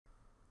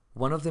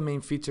One of the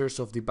main features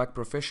of DIBAC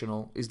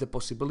Professional is the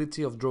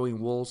possibility of drawing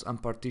walls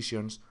and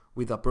partitions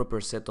with a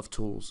proper set of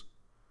tools.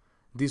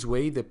 This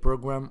way, the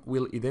program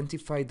will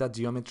identify that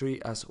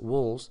geometry as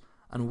walls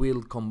and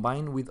will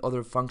combine with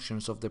other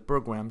functions of the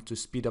program to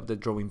speed up the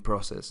drawing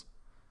process.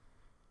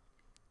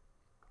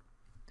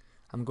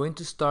 I'm going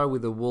to start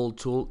with the wall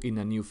tool in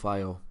a new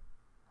file.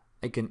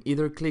 I can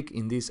either click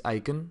in this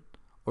icon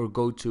or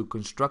go to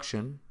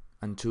Construction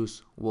and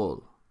choose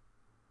Wall.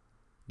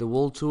 The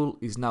wall tool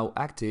is now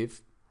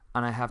active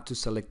and I have to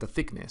select a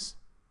thickness.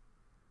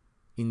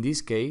 In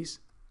this case,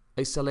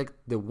 I select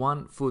the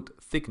 1 foot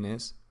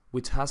thickness,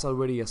 which has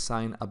already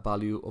assigned a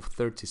value of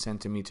 30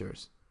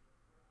 centimeters.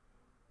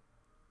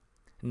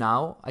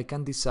 Now I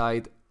can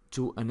decide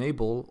to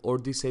enable or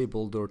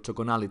disable the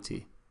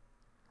orthogonality.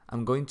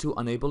 I'm going to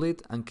enable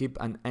it and keep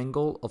an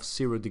angle of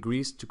 0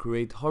 degrees to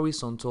create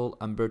horizontal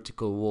and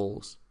vertical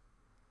walls.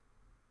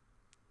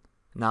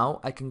 Now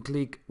I can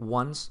click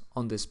once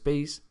on the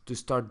space to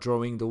start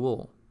drawing the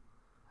wall.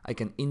 I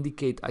can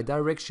indicate a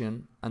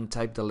direction and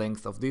type the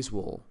length of this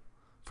wall,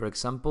 for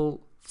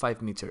example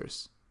 5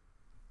 meters.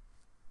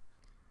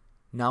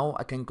 Now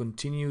I can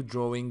continue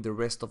drawing the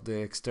rest of the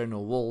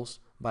external walls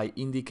by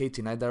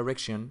indicating a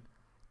direction,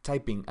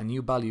 typing a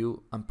new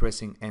value and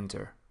pressing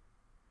enter.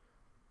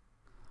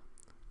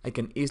 I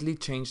can easily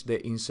change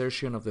the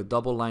insertion of the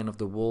double line of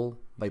the wall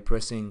by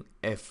pressing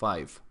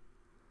F5.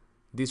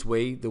 This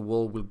way the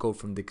wall will go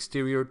from the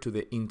exterior to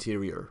the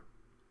interior.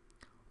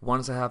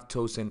 Once I have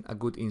chosen a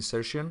good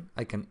insertion,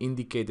 I can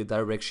indicate the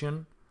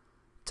direction,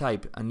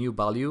 type a new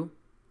value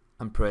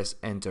and press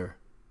enter.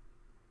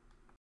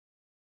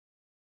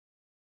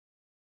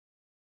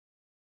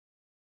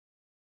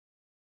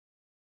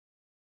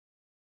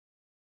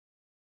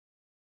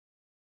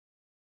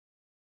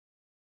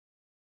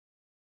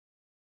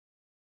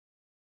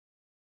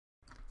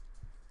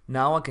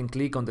 Now I can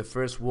click on the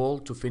first wall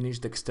to finish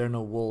the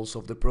external walls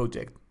of the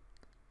project.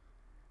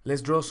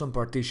 Let's draw some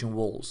partition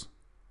walls.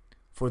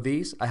 For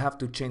this, I have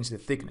to change the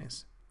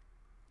thickness.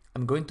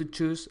 I'm going to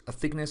choose a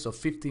thickness of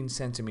 15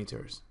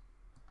 centimeters.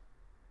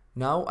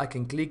 Now I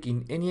can click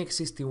in any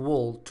existing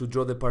wall to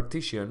draw the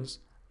partitions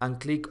and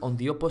click on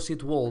the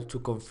opposite wall to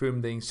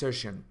confirm the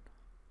insertion.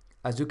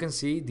 As you can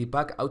see,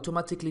 DIBAC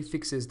automatically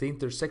fixes the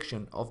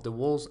intersection of the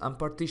walls and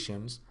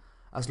partitions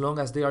as long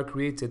as they are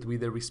created with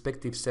the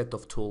respective set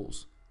of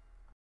tools.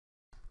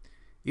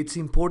 It's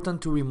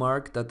important to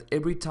remark that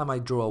every time I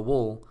draw a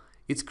wall,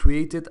 it's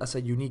created as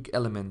a unique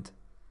element.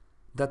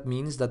 That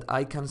means that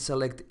I can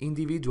select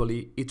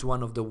individually each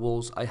one of the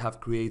walls I have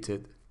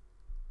created.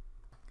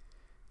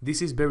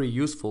 This is very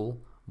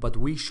useful, but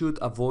we should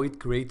avoid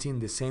creating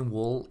the same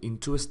wall in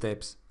 2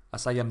 steps,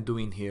 as I am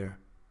doing here.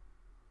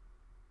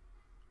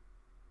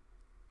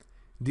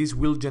 This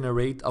will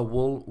generate a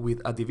wall with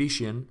a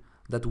division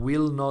that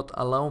will not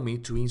allow me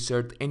to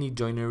insert any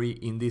joinery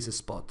in this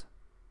spot.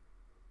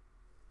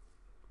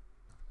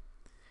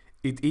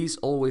 It is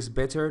always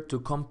better to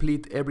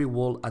complete every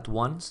wall at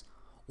once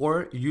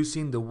or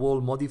using the wall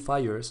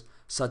modifiers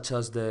such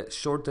as the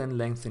shorten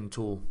lengthen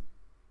tool.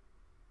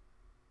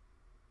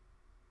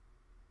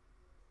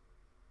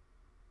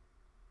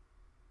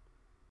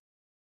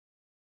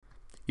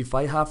 If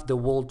I have the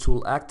wall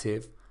tool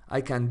active,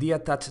 I can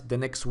deattach the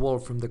next wall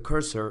from the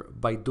cursor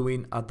by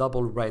doing a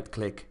double right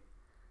click.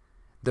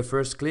 The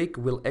first click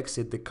will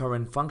exit the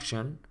current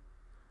function,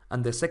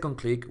 and the second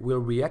click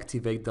will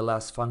reactivate the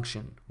last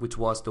function, which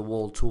was the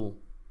wall tool.